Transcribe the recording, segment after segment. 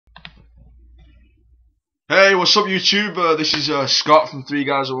Hey, what's up YouTube? This is Scott from 3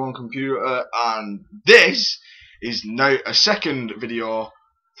 Guys on 1 Computer, and this is now a second video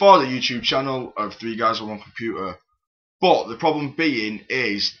for the YouTube channel of 3 Guys on 1 Computer. But the problem being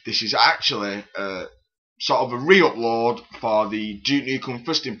is this is actually sort of a re-upload for the Duke Nukem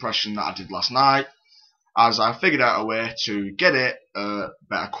first impression that I did last night, as I figured out a way to get it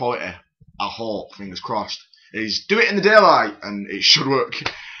better quality. I hope, fingers crossed. Is do it in the daylight and it should work.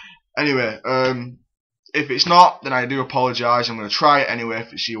 Anyway, if it's not, then I do apologise. I'm going to try it anyway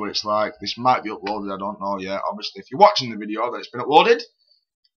to see what it's like. This might be uploaded, I don't know yet. Obviously, if you're watching the video that it's been uploaded,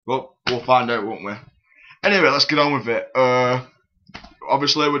 well, we'll find out, won't we? Anyway, let's get on with it.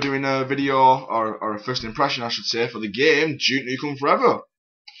 Obviously, we're doing a video, or a first impression, I should say, for the game Duke Nukem Forever.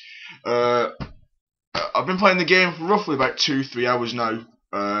 I've been playing the game for roughly about 2-3 hours now.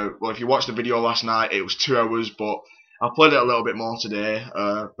 Well, if you watched the video last night, it was 2 hours, but I played it a little bit more today.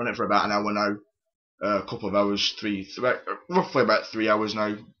 Been it for about an hour now. A couple of hours, roughly about 3 hours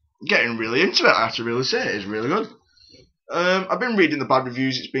now. Getting really into it, I have to really say. It's really good. I've been reading the bad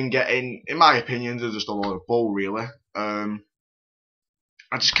reviews it's been getting. In my opinion, they're just a lot of bull, really. I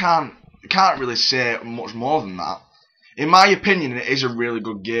just can't really say much more than that. In my opinion, it is a really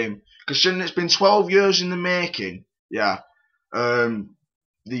good game. Considering it's been 12 years in the making, yeah.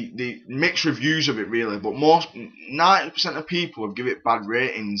 The mixed reviews of it, really, but 90% of people have given it bad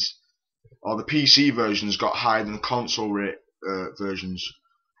ratings. Or the PC versions got higher than the console versions.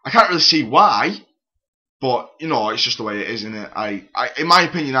 I can't really see why, but you know, it's just the way it is, isn't it? In my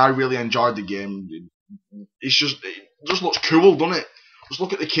opinion, I really enjoyed the game. It just looks cool, doesn't it? Just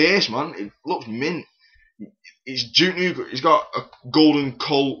look at the case, man. It looks mint. It's Duke Nukem. He's got a golden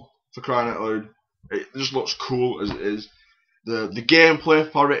colt, for crying out loud. It just looks cool as it is. The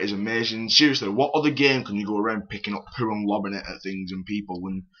gameplay for it is amazing. Seriously, what other game can you go around picking up poo and lobbing it at things and people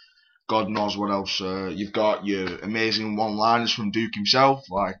when God knows what else? You've got your amazing one-liners from Duke himself,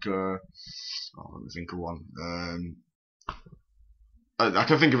 like let me think of one. I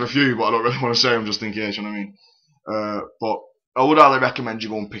can think of a few, but I don't really want to say them just in case. You know what I mean? But I would highly recommend you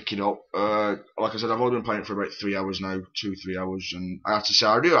go and pick it up. Like I said, I've only been playing it for about 3 hours now, 2-3 hours, and I have to say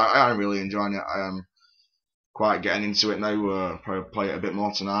I am really enjoying it. I am quite getting into it now. Probably play it a bit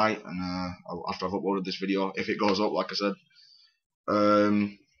more tonight, and after I've uploaded this video, if it goes up, like I said.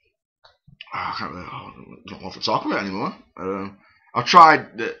 I can't really, don't know if I talk about it anymore. I've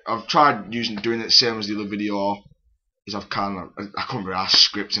tried doing it the same as the other video. Is I couldn't really ask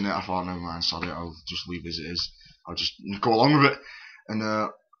scripting it. I thought, never mind, sorry, I'll just leave it as it is. I'll just go along with it. And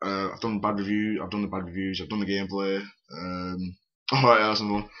I've done the bad reviews. I've done the gameplay. Alright, that's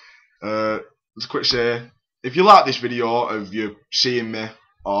another one. Just a quick say, if you like this video of you seeing me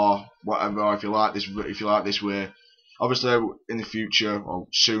or whatever, if you like this way. Obviously, in the future, or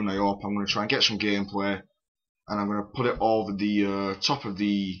soon I hope, I'm going to try and get some gameplay, and I'm going to put it over the top of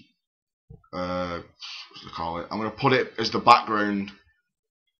the, what do they call it? I'm going to put it as the background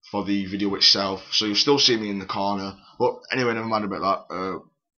for the video itself, so you'll still see me in the corner. But anyway, never mind about that.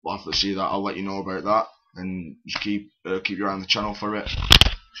 We'll have to see that. I'll let you know about that, and just keep your eye on the channel for it.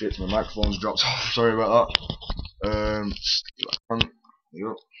 Shit, my microphone's dropped off. Sorry about that. There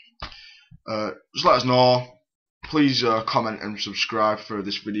you go. Just let us know. Please comment and subscribe for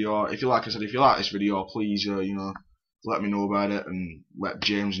this video. If you like this video, please you know, let me know about it, and let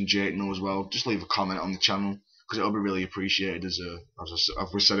James and Jake know as well. Just leave a comment on the channel, because it'll be really appreciated, as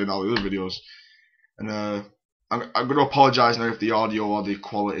we've said in all the other videos. And I'm going to apologise now if the audio or the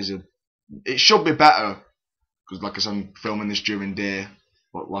quality it should be better, because like I said, I'm filming this during day,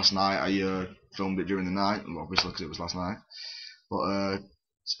 but last night I filmed it during the night, obviously because it was last night. But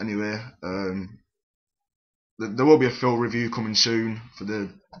anyway, there will be a full review coming soon for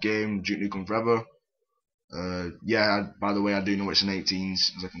the game Duke Nukem Forever. Yeah, by the way, I do know it's an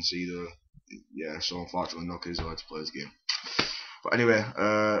 18s, as I can see there. Yeah, so unfortunately no kids are allowed to play this game. But anyway,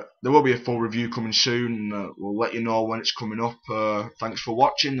 there will be a full review coming soon, and we'll let you know when it's coming up. Thanks for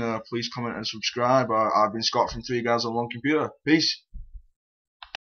watching. Please comment and subscribe. I've been Scott from 3 Guys on 1 Computer. Peace.